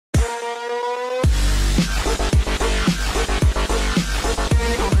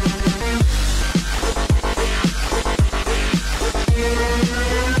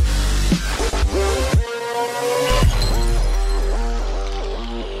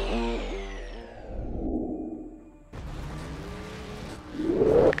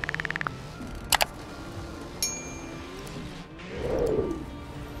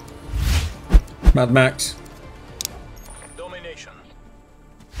Mad Max. Domination.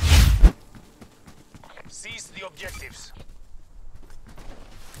 Seize the objectives.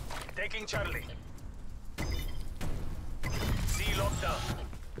 Taking Charlie. C lockdown.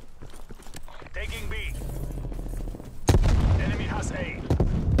 Taking B. Enemy has A.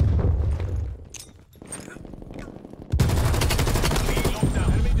 B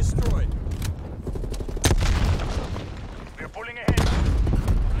lockdown. Enemy destroyed. We're pulling ahead.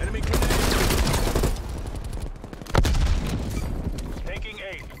 Enemy connected. Taking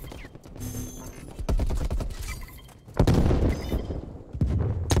A.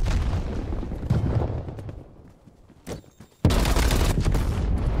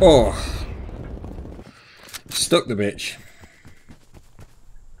 Oh, stuck the bitch.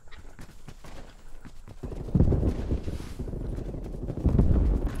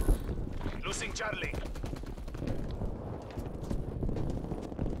 Losing Charlie.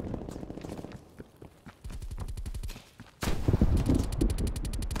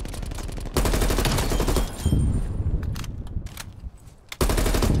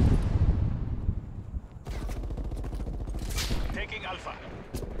 Taking Alpha.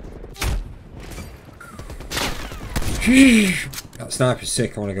 That sniper's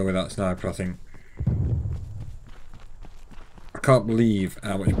sick. I want to go with that sniper, I think. I can't believe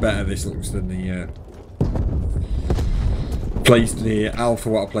how much better this looks than the alpha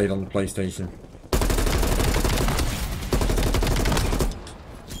what I played on the PlayStation.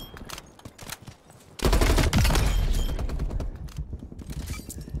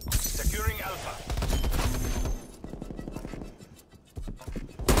 Securing Alpha.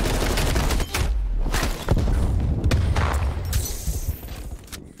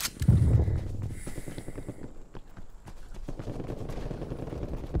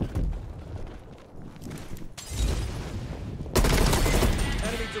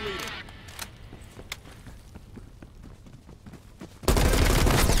 Enemy deleted.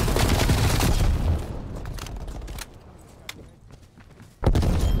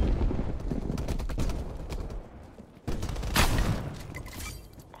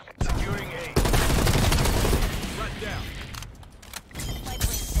 Securing A. Front down. Spy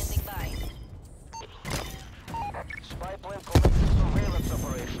plane standing by. Spy plane commencing surveillance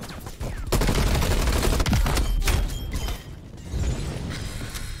operation.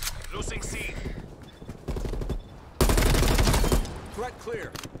 Losing C. Threat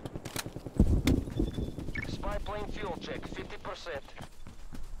clear. Spy plane fuel check, 50%.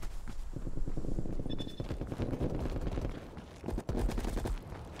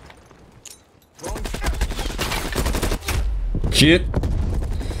 Wrong. Shit.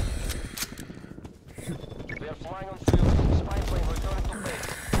 We are flying on fuel. Spy plane returning to base.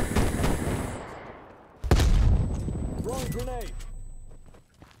 Wrong grenade.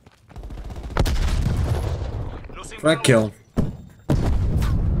 Losing Frag kill.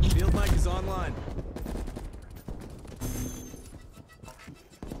 Field mic is online.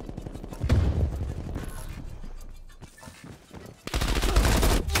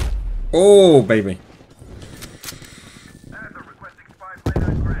 Oh, baby. Adler requesting spy plane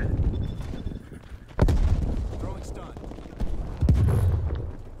on grid. Throwing stun.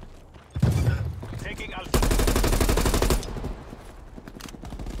 Taking Alpha.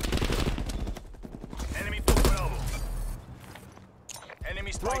 Enemy took Bravo.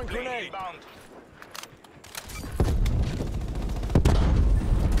 Enemy spy plane inbound.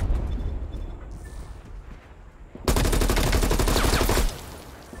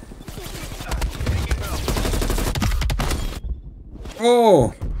 Taking Bravo.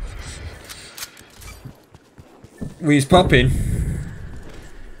 Oh. He's popping.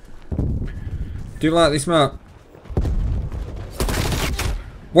 Do you like this map?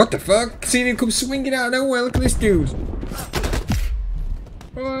 What the fuck? Seen him come swinging out of nowhere. Look at this dude.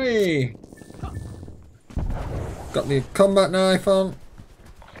 Oi. Got the combat knife on.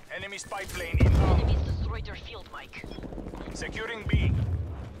 Enemy spy plane inbound. Enemies destroyed your field mic. Securing B.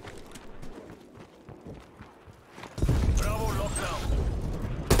 Bravo lockdown.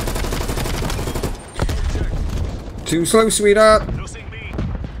 Too slow, sweetheart. Losing B.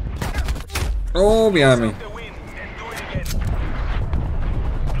 Oh, behind me. The win and do it again.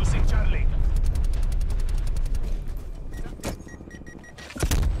 Losing Charlie.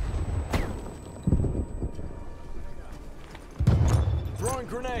 Throwing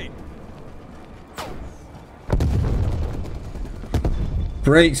grenade.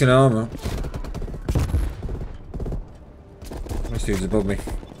 Brakes and armor. This dude's above me.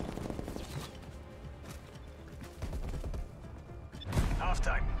 Half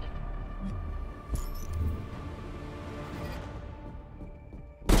time.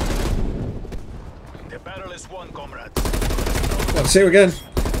 See you again.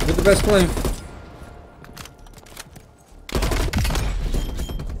 With the best plane.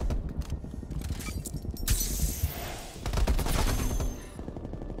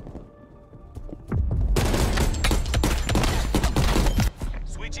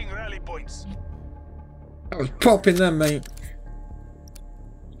 Switching rally points. I was popping them, mate.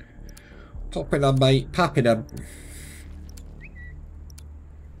 Popping them, mate. Popping them.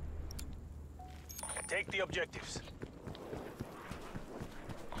 Take the objectives.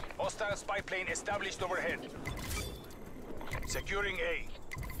 Hostile spy plane established overhead. Securing A.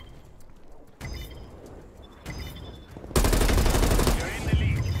 You're in the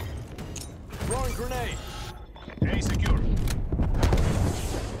lead. Throwing grenade. A secure.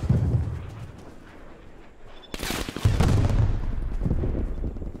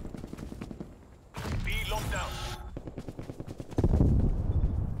 B locked down.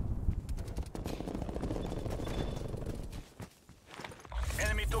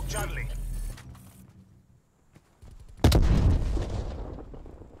 Enemy took Charlie.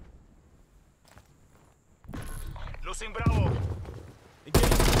 Losing Bravo.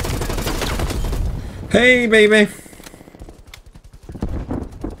 Hey, baby.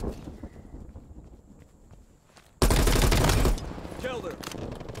 Killed her.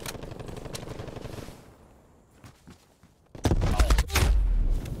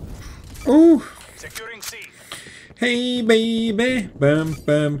 Ooh. Securing C. Hey, baby. Bam,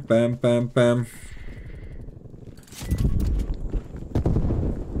 bam, bam, bam, bam.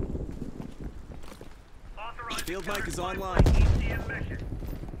 Field mic is online. Good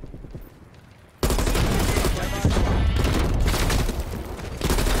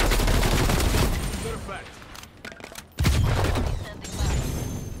effect. Standing by.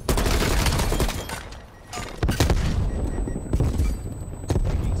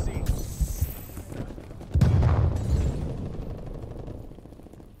 Taking C.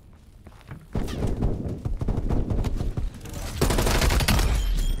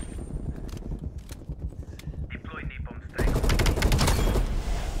 Deploy napalm strike.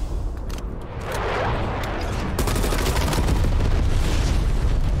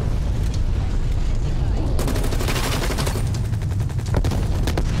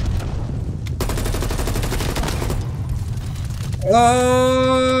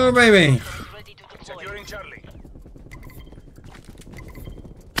 Oh, baby. Ready to deploy. Securing Charlie.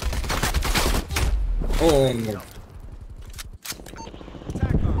 Oh.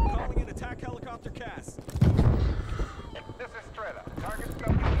 TACCOM calling in attack helicopter CAS. This is Strela. Target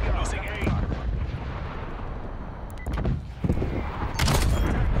WPR. Losing A.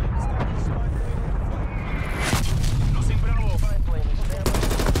 Losing Bravo. Spy plane is Flash.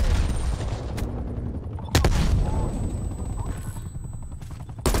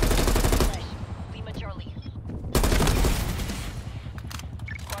 Lima Charlie.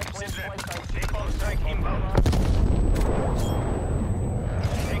 napalm strike inbound.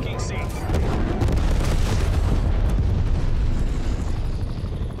 Taking C.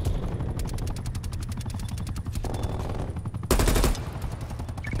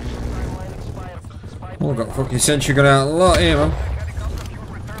 Oh, got fucking sentry gun out a lot here, man. Helicopter fuel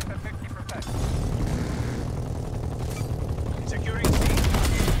reserves at 50%. Securing C.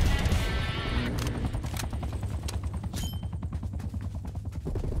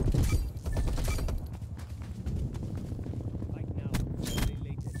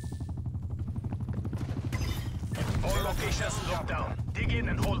 All locations locked down. Dig in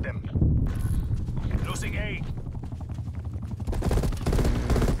and hold them. Losing A.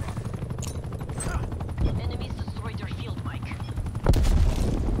 Enemies destroyed your field, Mike.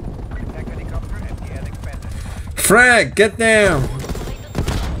 Attack helicopter empty and expanded. Frag, get down.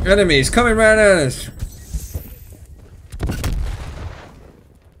 Enemies coming right at us.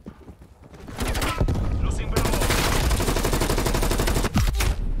 Losing Bravo.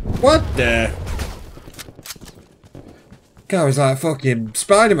 What the? Guy was like fucking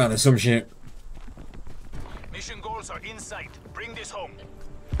Spider-Man or some shit. Mission goals are in sight. Bring this home.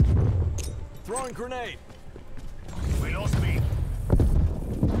 Throwing grenade. We lost B.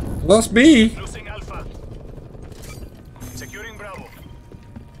 Lost B. Losing Alpha. Securing Bravo.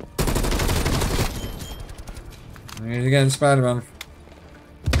 Here's again Spider-Man.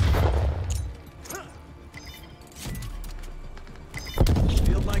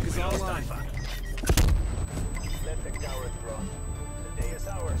 Field mic is online. Let the cowards run. The day is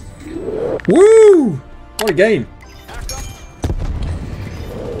ours. Woo! What a game.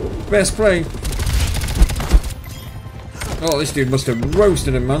 Best play. Oh, this dude must have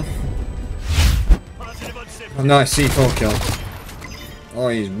roasted him, man. A nice C4 kill. Oh,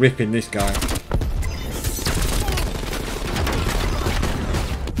 he's ripping this guy.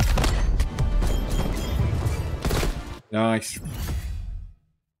 Nice.